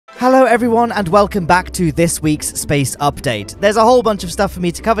Hello everyone and welcome back to this week's Space Update. There's a whole bunch of stuff for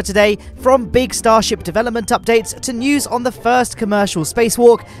me to cover today, from big Starship development updates to news on the first commercial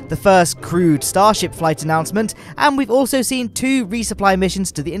spacewalk, the first crewed Starship flight announcement, and we've also seen 2 resupply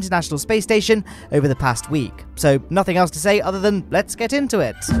missions to the International Space Station over the past week. So nothing else to say other than let's get into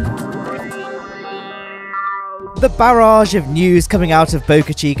it. The barrage of news coming out of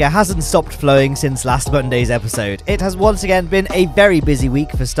Boca Chica hasn't stopped flowing since last Monday's episode. It has once again been a very busy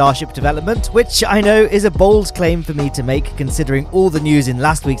week for Starship development, which I know is a bold claim for me to make considering all the news in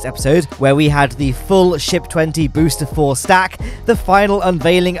last week's episode, where we had the full Ship 20 Booster 4 stack, the final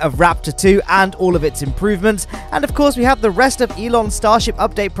unveiling of Raptor 2 and all of its improvements, and of course we had the rest of Elon's Starship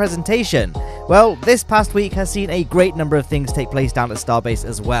update presentation. Well, this past week has seen a great number of things take place down at Starbase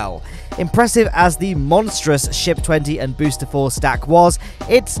as well. Impressive as the monstrous Ship 20 and Booster 4 stack was,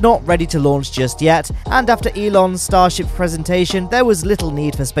 it's not ready to launch just yet, and after Elon's Starship presentation, there was little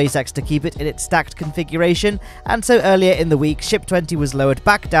need for SpaceX to keep it in its stacked configuration, and so earlier in the week, Ship 20 was lowered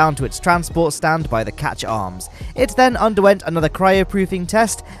back down to its transport stand by the catch arms. It then underwent another cryoproofing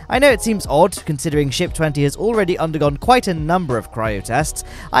test. I know it seems odd, considering Ship 20 has already undergone quite a number of cryo tests.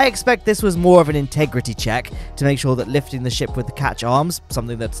 I expect this was more of an integrity check to make sure that lifting the ship with the catch arms,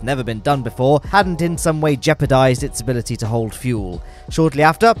 something that's never been done before, hadn't in some way jeopardized its ability to hold fuel. Shortly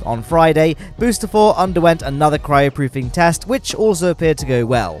after, on Friday, Booster 4 underwent another cryoproofing test, which also appeared to go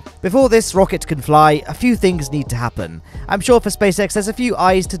well. Before this rocket can fly, a few things need to happen. I'm sure for SpaceX there's a few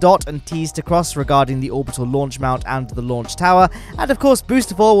I's to dot and T's to cross regarding the orbital launch mount and the launch tower, and of course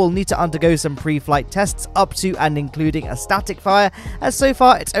Booster 4 will need to undergo some pre-flight tests up to and including a static fire, as so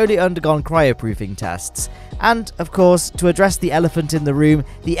far it's only undergone cryoproofing tests. And, of course, to address the elephant in the room,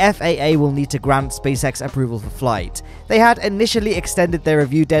 the FAA will need to grant SpaceX approval for flight. They had initially extended their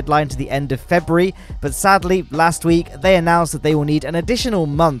review deadline to the end of February, but sadly, last week, they announced that they will need an additional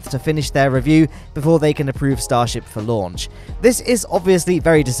month to finish their review before they can approve Starship for launch. This is obviously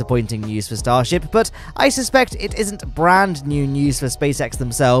very disappointing news for Starship, but I suspect it isn't brand new news for SpaceX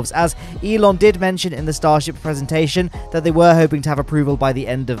themselves, as Elon did mention in the Starship presentation that they were hoping to have approval by the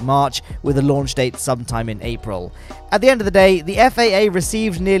end of March, with a launch date sometime in April. At the end of the day, the FAA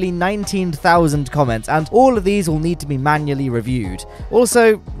received nearly 19,000 comments, and all of these will need to be manually reviewed.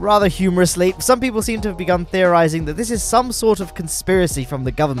 Also, rather humorously, some people seem to have begun theorizing that this is some sort of conspiracy from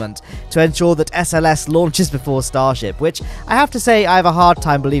the government to ensure that SLS launches before Starship, which I have to say I have a hard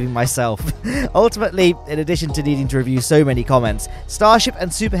time believing myself. Ultimately, in addition to needing to review so many comments, Starship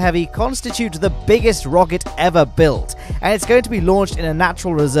and Super Heavy constitute the biggest rocket ever built, and it's going to be launched in a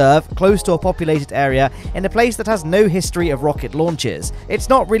natural reserve close to a populated area in a place that has no history of rocket launches. It's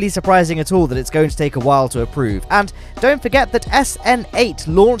not really surprising at all that it's going to take a while to approve, and don't forget that SN8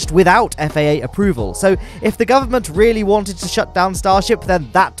 launched without FAA approval, so if the government really wanted to shut down Starship, then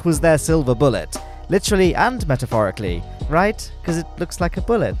that was their silver bullet. Literally and metaphorically, right? Because it looks like a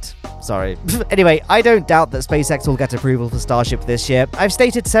bullet. Sorry. Anyway, I don't doubt that SpaceX will get approval for Starship this year. I've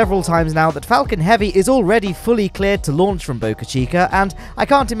stated several times now that Falcon Heavy is already fully cleared to launch from Boca Chica, and I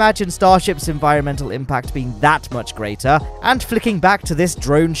can't imagine Starship's environmental impact being that much greater. And flicking back to this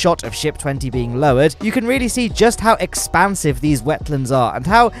drone shot of Ship 20 being lowered, you can really see just how expansive these wetlands are, and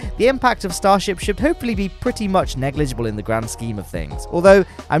how the impact of Starship should hopefully be pretty much negligible in the grand scheme of things. Although,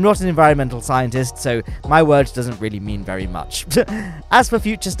 I'm not an environmental scientist, so my word doesn't really mean very much. As for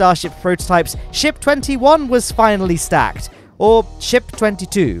future Starship prototypes, Ship 21 was finally stacked. Or Ship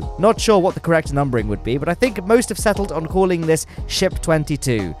 22. Not sure what the correct numbering would be, but I think most have settled on calling this Ship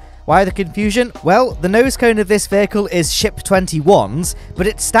 22. Why the confusion? Well, the nose cone of this vehicle is Ship 21's, but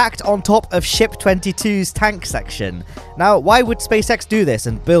it's stacked on top of Ship 22's tank section. Now, why would SpaceX do this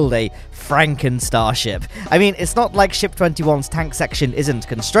and build a Franken Starship? I mean, it's not like Ship 21's tank section isn't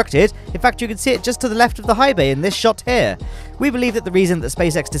constructed. In fact, you can see it just to the left of the high bay in this shot here. We believe that the reason that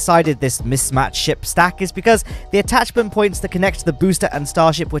SpaceX decided this mismatched ship stack is because the attachment points that connect the booster and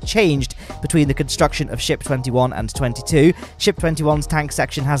Starship were changed between the construction of Ship 21 and 22. Ship 21's tank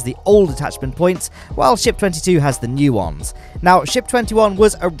section has the old attachment points, while Ship 22 has the new ones. Now, Ship 21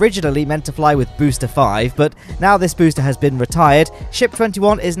 was originally meant to fly with Booster 5, but now this booster has been retired, Ship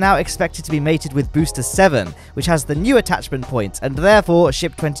 21 is now expected to be mated with Booster 7, which has the new attachment points, and therefore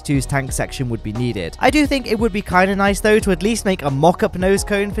Ship 22's tank section would be needed. I do think it would be kinda nice though to at least make a mock-up nose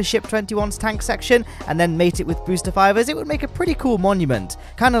cone for Ship 21's tank section, and then mate it with Booster 5, as it would make a pretty cool monument,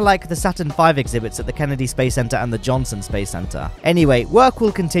 kinda like the Saturn V exhibits at the Kennedy Space Center and the Johnson Space Center. Anyway, work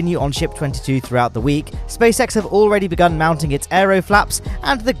will continue on Ship 22 throughout the week. SpaceX have already begun mounting its aero flaps,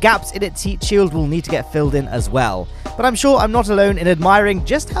 and the gaps in its heat shield will need to get filled in as well. But I'm sure I'm not alone in admiring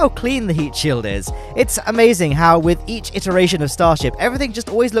just how clean clean the heat shield is. It's amazing how with each iteration of Starship, everything just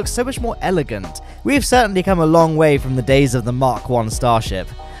always looks so much more elegant. We've certainly come a long way from the days of the Mark 1 Starship.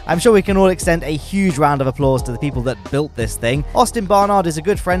 I'm sure we can all extend a huge round of applause to the people that built this thing. Austin Barnard is a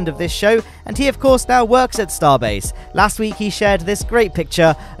good friend of this show, and he of course now works at Starbase. Last week he shared this great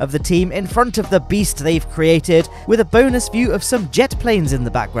picture of the team in front of the beast they've created, with a bonus view of some jet planes in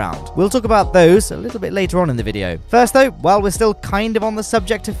the background. We'll talk about those a little bit later on in the video. First though, while we're still kind of on the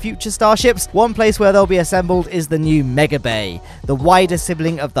subject of future starships, one place where they'll be assembled is the new Mega Bay, the wider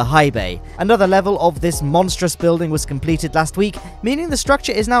sibling of the High Bay. Another level of this monstrous building was completed last week, meaning the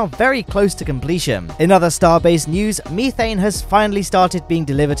structure is now very close to completion. In other Starbase news, methane has finally started being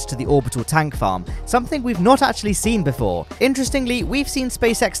delivered to the orbital tank farm, something we've not actually seen before. Interestingly, we've seen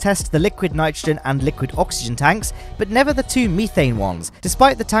SpaceX test the liquid nitrogen and liquid oxygen tanks, but never the two methane ones,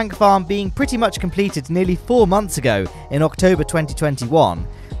 despite the tank farm being pretty much completed nearly 4 months ago in October 2021.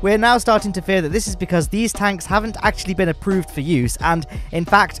 We're now starting to fear that this is because these tanks haven't actually been approved for use, and in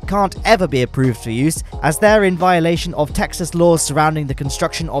fact can't ever be approved for use, as they're in violation of Texas laws surrounding the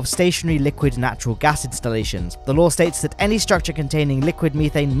construction of stationary liquid natural gas installations. The law states that any structure containing liquid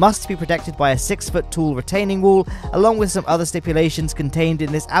methane must be protected by a 6-foot tall retaining wall, along with some other stipulations contained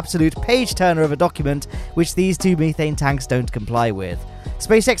in this absolute page-turner of a document, which these two methane tanks don't comply with.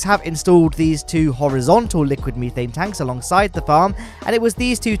 SpaceX have installed these two horizontal liquid methane tanks alongside the farm, and it was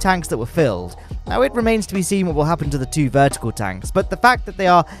these two tanks that were filled. Now it remains to be seen what will happen to the two vertical tanks, but the fact that they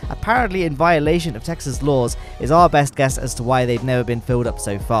are apparently in violation of Texas laws is our best guess as to why they've never been filled up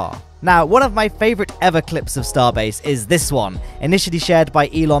so far. Now, one of my favourite ever clips of Starbase is this one, initially shared by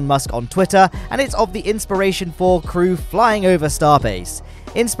Elon Musk on Twitter, and it's of the Inspiration 4 crew flying over Starbase.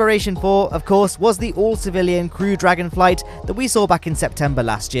 Inspiration 4, of course, was the all-civilian Crew Dragon flight that we saw back in September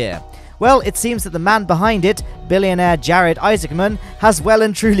last year. Well, it seems that the man behind it, billionaire Jared Isaacman, has well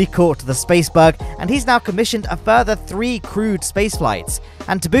and truly caught the space bug, and he's now commissioned a further 3 crewed space flights.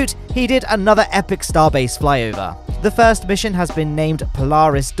 And to boot, he did another epic Starbase flyover. The first mission has been named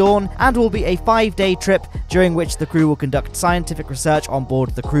Polaris Dawn and will be a 5-day trip during which the crew will conduct scientific research on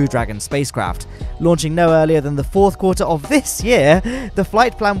board the Crew Dragon spacecraft. Launching no earlier than the 4th quarter of this year, the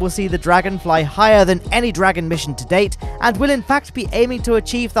flight plan will see the Dragon fly higher than any Dragon mission to date and will in fact be aiming to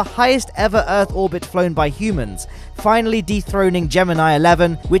achieve the highest ever Earth orbit flown by humans, finally dethroning Gemini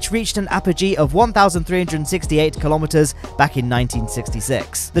 11, which reached an apogee of 1,368 kilometers back in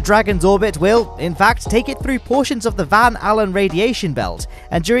 1966. The Dragon's orbit will, in fact, take it through portions of the Van Allen radiation belt,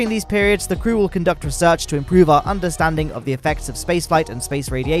 and during these periods the crew will conduct research to improve our understanding of the effects of spaceflight and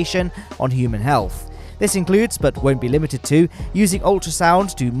space radiation on human health. This includes, but won't be limited to, using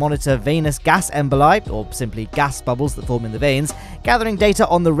ultrasound to monitor venous gas emboli, or simply gas bubbles that form in the veins, gathering data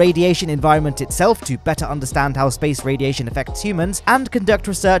on the radiation environment itself to better understand how space radiation affects humans, and conduct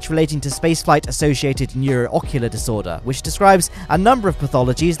research relating to spaceflight-associated neuroocular disorder, which describes a number of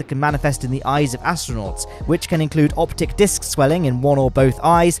pathologies that can manifest in the eyes of astronauts, which can include optic disc swelling in one or both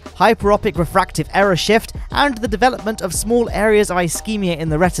eyes, hyperopic refractive error shift, and the development of small areas of ischemia in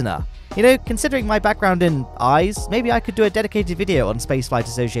the retina. You know, considering my background in eyes, maybe I could do a dedicated video on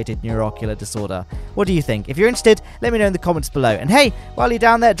spaceflight-associated neuroocular disorder. What do you think? If you're interested, let me know in the comments below. And hey, while you're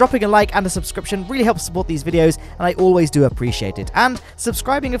down there, dropping a like and a subscription really helps support these videos, and I always do appreciate it. And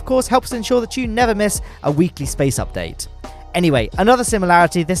subscribing, of course, helps ensure that you never miss a weekly space update. Anyway, another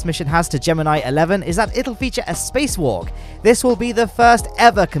similarity this mission has to Gemini 11 is that it'll feature a spacewalk. This will be the first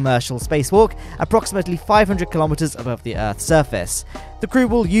ever commercial spacewalk, approximately 500 kilometers above the Earth's surface. The crew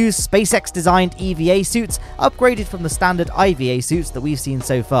will use SpaceX-designed EVA suits, upgraded from the standard IVA suits that we've seen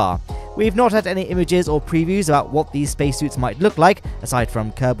so far. We've not had any images or previews about what these spacesuits might look like, aside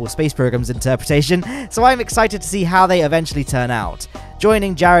from Kerbal Space Program's interpretation, so I'm excited to see how they eventually turn out.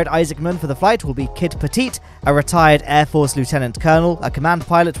 Joining Jared Isaacman for the flight will be Kid Petit, a retired Air Force Lieutenant Colonel, a command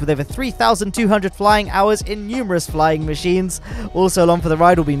pilot with over 3,200 flying hours in numerous flying machines. Also along for the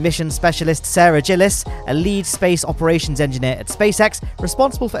ride will be Mission Specialist Sarah Gillis, a lead space operations engineer at SpaceX,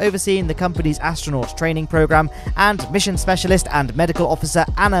 responsible for overseeing the company's astronaut training program, and Mission Specialist and Medical Officer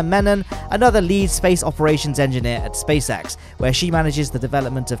Anna Menon, another lead space operations engineer at SpaceX, where she manages the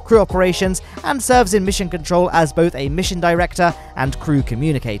development of crew operations and serves in mission control as both a mission director and crew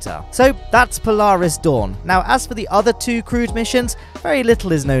communicator. So that's Polaris Dawn. Now, as for the other two crewed missions, very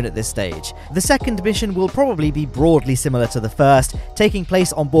little is known at this stage. The second mission will probably be broadly similar to the first, taking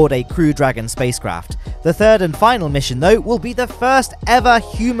place on board a Crew Dragon spacecraft. The third and final mission, though, will be the first ever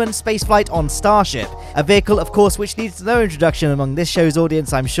human spaceflight on Starship, a vehicle, of course, which needs no introduction among this show's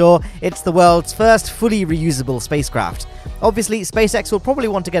audience, I'm sure. It's the world's first fully reusable spacecraft. Obviously, SpaceX will probably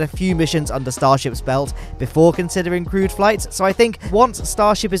want to get a few missions under Starship's belt before considering crewed flights, so I think once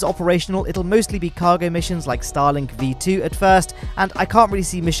Starship is operational, it'll mostly be cargo missions like Starlink V2 at first, and I can't really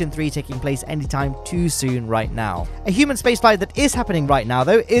see Mission 3 taking place anytime too soon right now. A human spaceflight that is happening right now,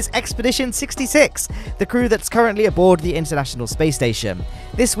 though, is Expedition 66, the crew that's currently aboard the International Space Station.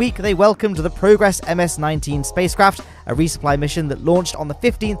 This week, they welcomed the Progress MS-19 spacecraft, a resupply mission that launched on the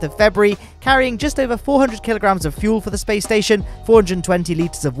 15th of February, carrying just over 400 kilograms of fuel for the space station, 420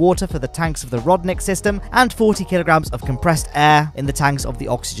 litres of water for the tanks of the Rodnik system, and 40 kilograms of compressed air in the tanks of the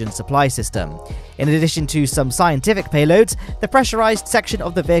oxygen supply system. In addition to some scientific payloads, the pressurized section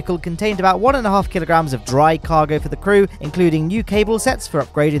of the vehicle contained about 1.5 kilograms of dry cargo for the crew, including new cable sets for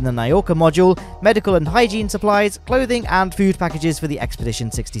upgrading the Nyorka module, medical and hygiene supplies, clothing, and food packages for the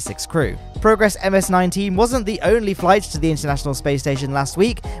Expedition 66 crew. Progress MS-19 wasn't the only flight to the International Space Station last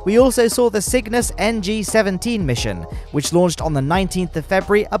week. We also saw the Cygnus NG-17 mission, which launched on the 19th of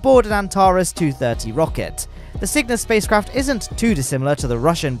February aboard an Antares 230 rocket. The Cygnus spacecraft isn't too dissimilar to the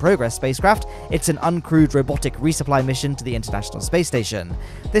Russian Progress spacecraft. It's an uncrewed robotic resupply mission to the International Space Station.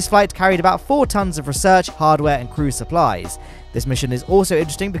 This flight carried about 4 tons of research, hardware, and crew supplies. This mission is also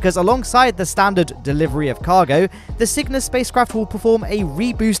interesting because alongside the standard delivery of cargo, the Cygnus spacecraft will perform a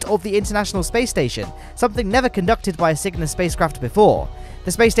reboost of the International Space Station, something never conducted by a Cygnus spacecraft before.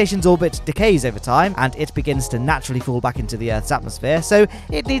 The space station's orbit decays over time, and it begins to naturally fall back into the Earth's atmosphere, so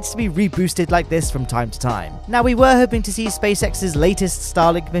it needs to be reboosted like this from time to time. Now, we were hoping to see SpaceX's latest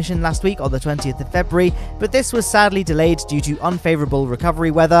Starlink mission last week on the 20th of February, but this was sadly delayed due to unfavourable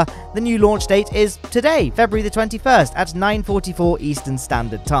recovery weather. The new launch date is today, February the 21st at 9:44 Eastern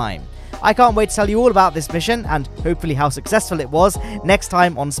Standard Time. I can't wait to tell you all about this mission, and hopefully how successful it was, next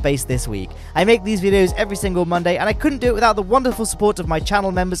time on Space This Week. I make these videos every single Monday, and I couldn't do it without the wonderful support of my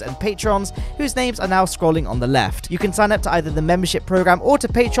channel members and patrons, whose names are now scrolling on the left. You can sign up to either the membership program or to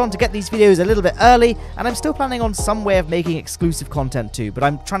Patreon to get these videos a little bit early, and I'm still planning on some way of making exclusive content too, but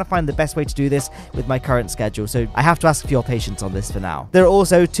I'm trying to find the best way to do this with my current schedule, so I have to ask for your patience on this for now. There are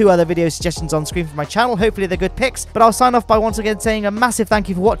also 2 other video suggestions on screen for my channel. Hopefully they're good picks, but I'll sign off by once again saying a massive thank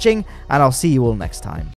you for watching, and I'll see you all next time.